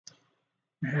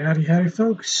Howdy, howdy,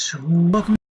 folks.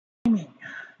 Welcome to gaming.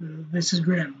 This is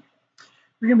Grim.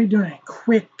 We're going to be doing a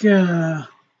quick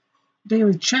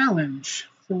daily challenge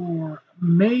for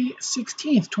May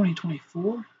 16th,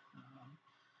 2024.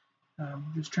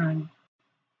 Just trying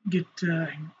to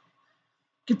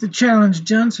get the challenge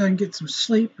done so I can get some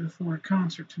sleep before a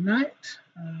concert tonight.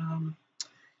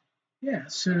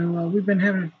 So we've been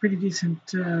having a pretty decent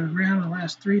round the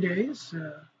last 3 days.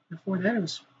 Before that, it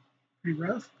was pretty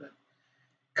rough, but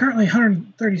currently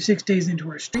 136 days into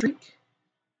our streak,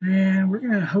 and we're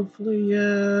going to hopefully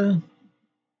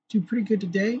do pretty good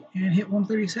today and hit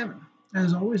 137.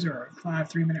 As always, there are 5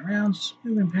 3-minute rounds.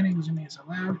 Moving, penning, zooming is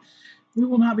allowed. We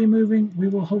will not be moving. We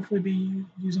will hopefully be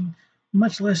using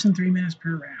much less than 3 minutes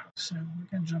per round. So we're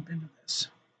going to jump into this.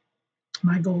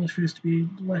 My goal is for this to be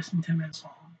less than 10 minutes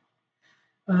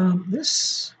long.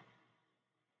 This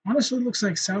honestly looks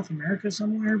like South America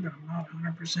somewhere, but I'm not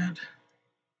 100%.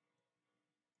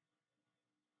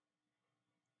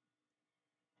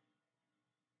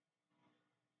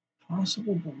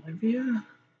 Possible Bolivia.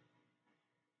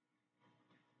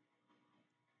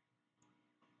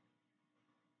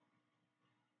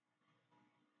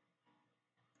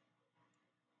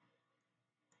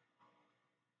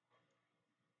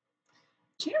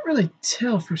 Can't really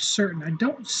tell for certain. I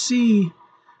don't see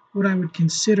what I would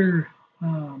consider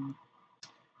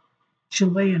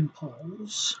Chilean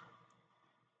poles.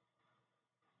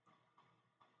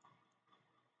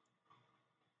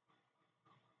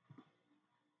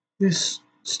 This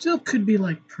still could be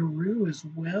like Peru as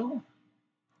well,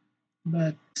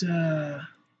 but it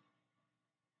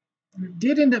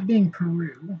did end up being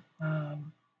Peru. It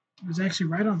was actually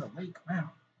right on the lake.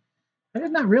 Wow. I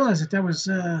did not realize that was,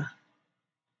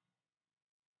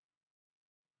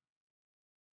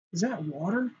 is that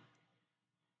water?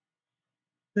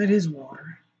 That is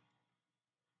water.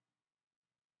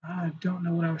 I don't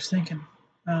know what I was thinking.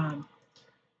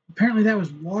 Apparently that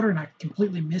was water and I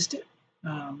completely missed it.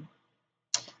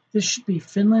 This should be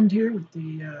Finland here with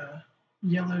the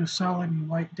yellow solid and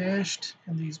white dashed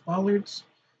and these bollards.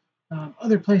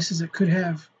 Other places that could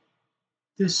have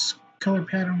this color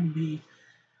pattern would be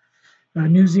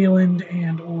New Zealand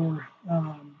and or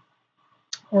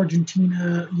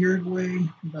Argentina, Uruguay,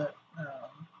 but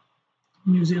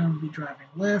New Zealand would be driving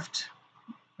left.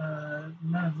 None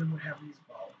of them would have these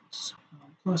bollards.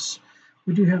 Plus,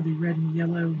 we do have the red and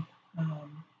yellow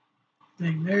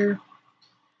thing there.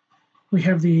 We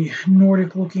have the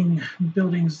Nordic-looking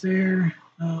buildings there.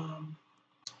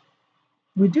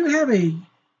 We do have a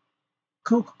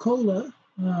Coca-Cola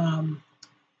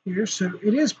here, so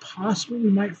it is possible we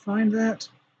might find that.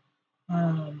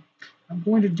 I'm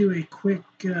going to do a quick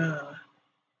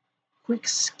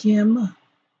skim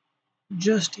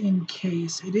just in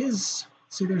case. It is,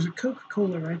 see, there's a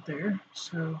Coca-Cola right there.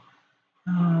 So,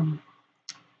 and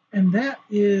that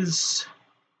is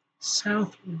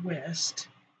southwest.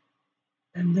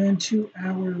 And then to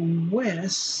our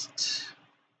west,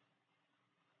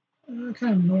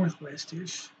 kind of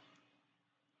northwest-ish,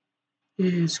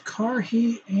 is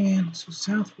Carhi, and so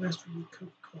southwest would be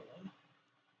Coca-Cola.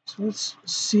 So let's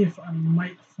see if I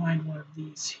might find one of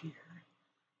these here.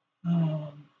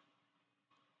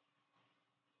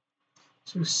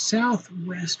 So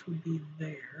southwest would be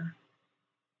there,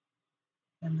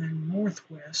 and then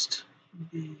northwest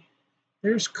would be,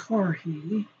 there's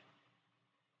Carhi,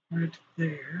 right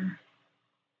there.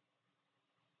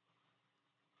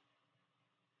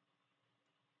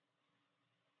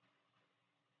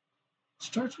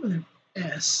 Starts with an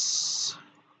S,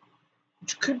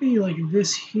 which could be like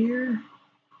this here.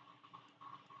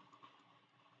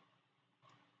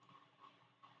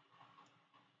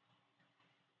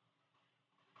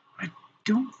 I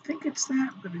don't think it's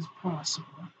that, but it's possible.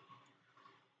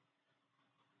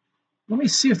 Let me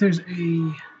see if there's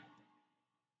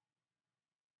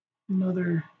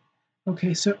another.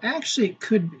 Okay, so actually it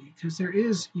could be, because there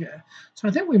is, yeah. So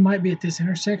I think we might be at this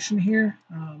intersection here,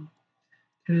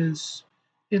 because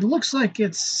it looks like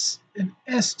it's an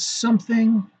S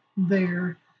something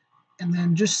there, and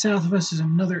then just south of us is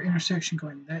another intersection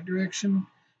going that direction.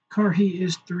 Carhi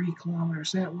is 3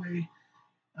 kilometers that way.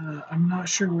 I'm not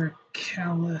sure where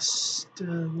Calisata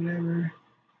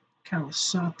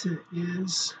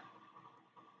is,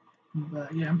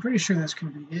 but yeah, I'm pretty sure that's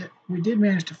going to be it. We did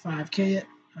manage to 5K it.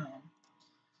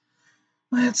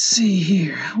 Let's see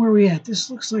here. Where are we at? This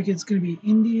looks like it's going to be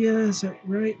India. Is that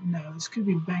right? No, this could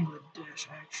be Bangladesh,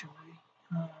 actually.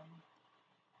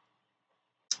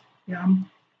 Yeah, I'm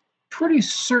pretty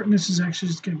certain this is actually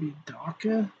just going to be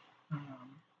Dhaka.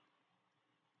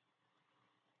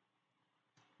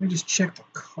 Let me just check the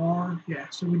car. Yeah,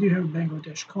 so we do have a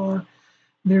Bangladesh car.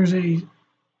 There's a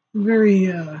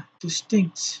very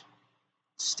distinct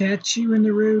statue in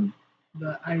the road,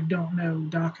 but I don't know.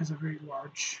 Dhaka is a very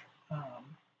large.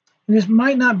 And this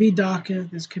might not be Dhaka.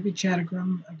 This could be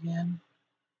Chattagram again.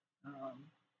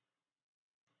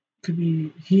 Could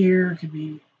be here. Could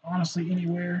be honestly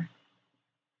anywhere.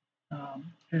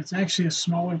 It's actually a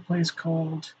smaller place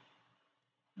called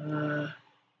Bearab.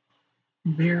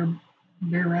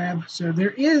 So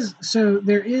there is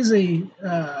a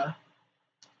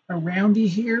roundy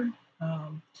here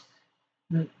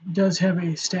that does have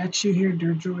a statue here,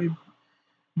 Durjoy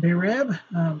Bearab.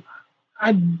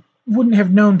 I wouldn't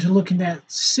have known to look in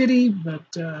that city,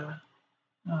 but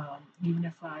even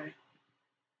if I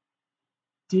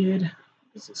did,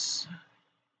 this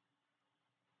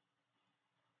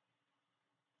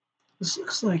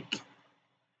looks like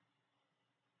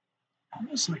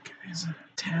almost like, is it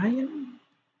Italian?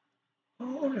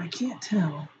 Oh, I can't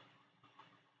tell.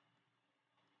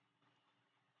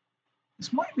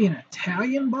 This might be an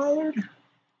Italian bollard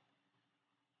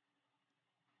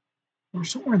or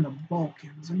somewhere in the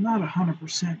Balkans. I'm not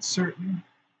 100% certain.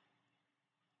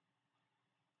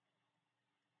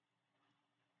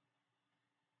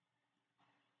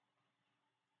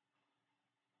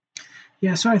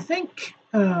 Yeah, so I think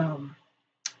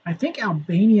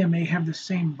Albania may have the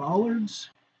same bollards,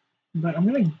 but I'm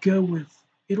going to go with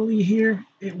Italy here.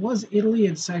 It was Italy.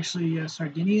 It's actually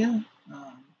Sardinia,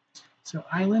 so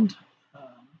island.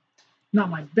 Not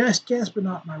my best guess, but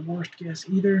not my worst guess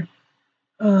either.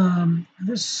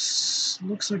 This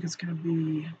looks like it's going to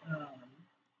be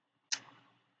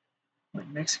like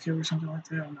Mexico or something like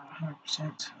that. I'm not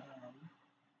 100%.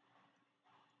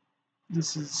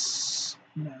 This is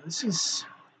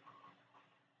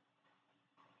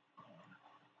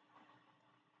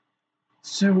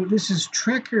so this is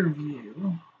Trekker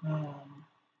View.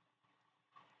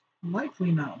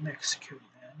 Likely not Mexico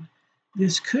then.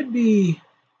 This could be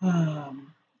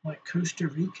like Costa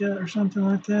Rica or something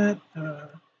like that.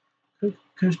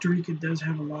 Costa Rica does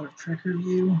have a lot of Trekker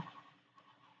View.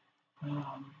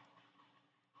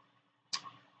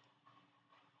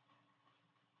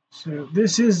 So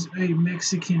this is a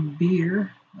Mexican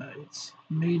beer. It's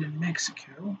made in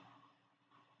Mexico.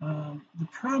 The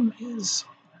problem is,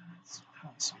 it's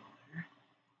possible there.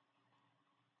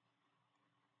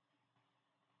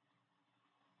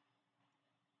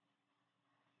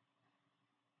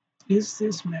 Is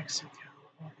this Mexico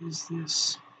or is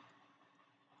this?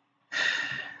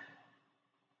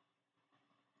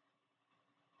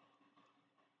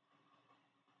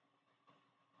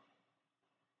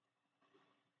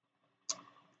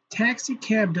 Taxi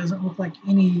cab doesn't look like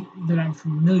any that I'm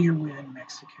familiar with in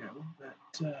Mexico, but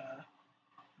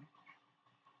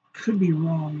could be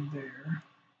wrong there.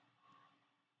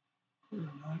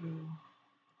 Coronado.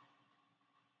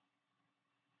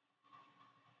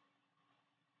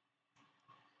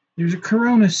 There's a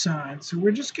Corona sign, so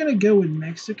we're just going to go with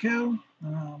Mexico.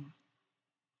 Oh,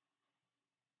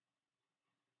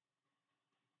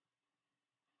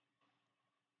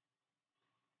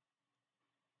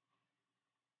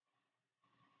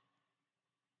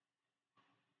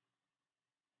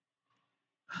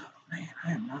 man,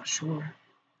 I am not sure.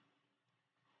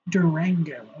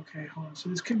 Durango. Okay, hold on. So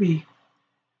this could be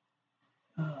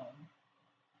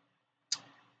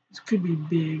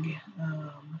big.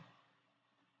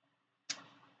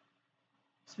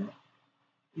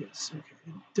 Yes, okay.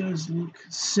 It does look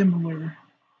similar.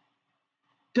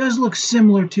 Does look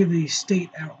similar to the state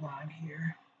outline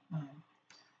here.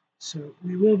 So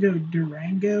we will go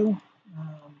Durango.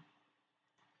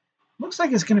 Looks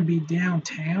like it's going to be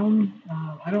downtown.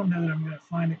 I don't know that I'm going to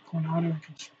find it Coronado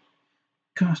and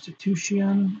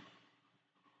Constitution.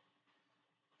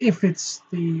 If it's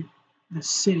the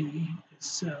city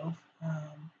itself.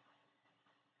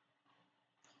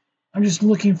 I'm just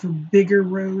looking for bigger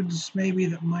roads, maybe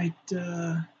that might.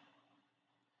 So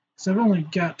I've only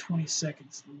got 20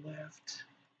 seconds left.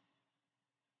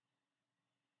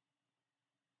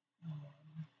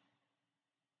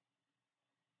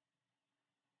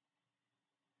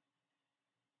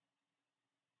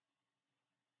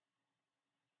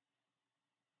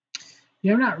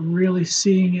 Yeah, I'm not really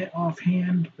seeing it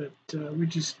offhand, but we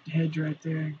just head right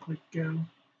there and click go.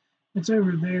 It's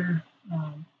over there.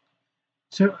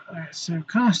 So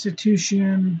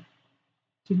Constitution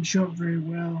didn't show up very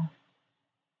well,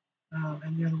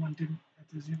 and the other one didn't at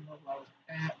the zoom level I was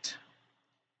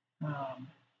at.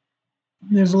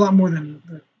 There's a lot more than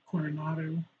the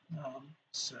Coronado,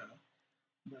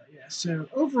 but yeah. So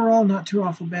overall, not too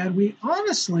awful bad. We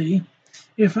honestly,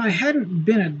 if I hadn't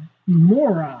been a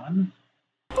moron,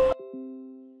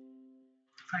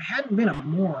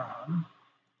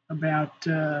 about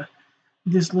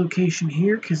this location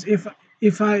here, because if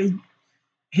I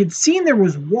had seen there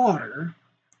was water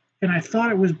and I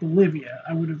thought it was Bolivia,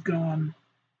 I would have gone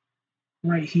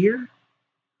right here,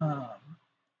 um,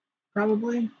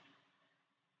 probably,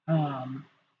 because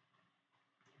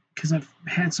I've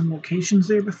had some locations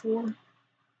there before.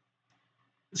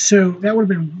 So that would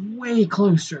have been way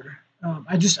closer.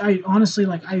 I honestly,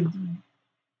 like, I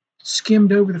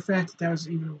skimmed over the fact that that was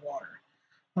even water.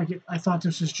 I thought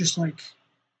this was just like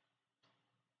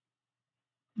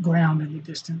ground in the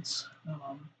distance,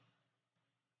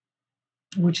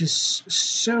 which is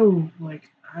so, like,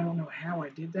 I don't know how I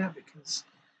did that, because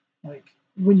like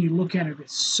when you look at it,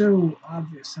 it's so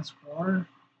obvious that's water.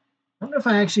 I don't know if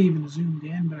I actually even zoomed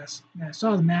in, but I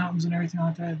saw the mountains and everything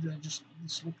like that. It just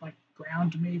looked like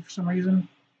ground to me for some reason.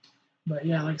 But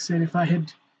yeah, like I said, if I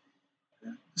had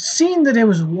seen that it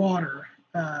was water,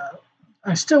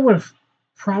 I still would have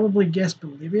probably guessed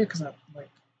Bolivia, because I like,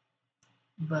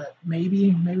 but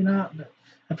maybe not. But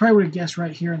I probably would have guessed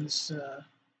right here in this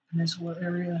peninsula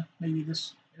area, maybe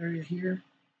this area here.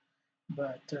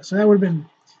 But so that would have been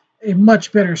a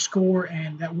much better score,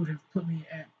 and that would have put me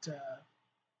at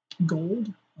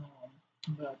gold.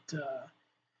 But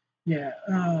yeah,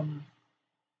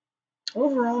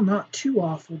 overall, not too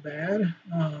awful bad.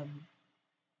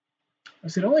 I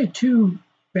said only 2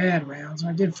 bad rounds, and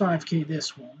I did 5K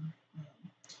this one,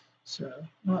 so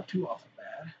not too awful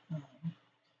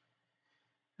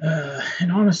bad.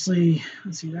 And honestly,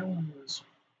 let's see, that one was,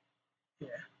 yeah,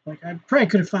 like I probably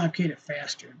could have 5K'd it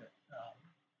faster,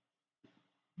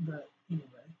 but anyway.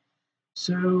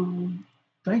 So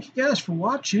thank you guys for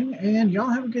watching, and y'all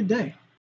have a good day.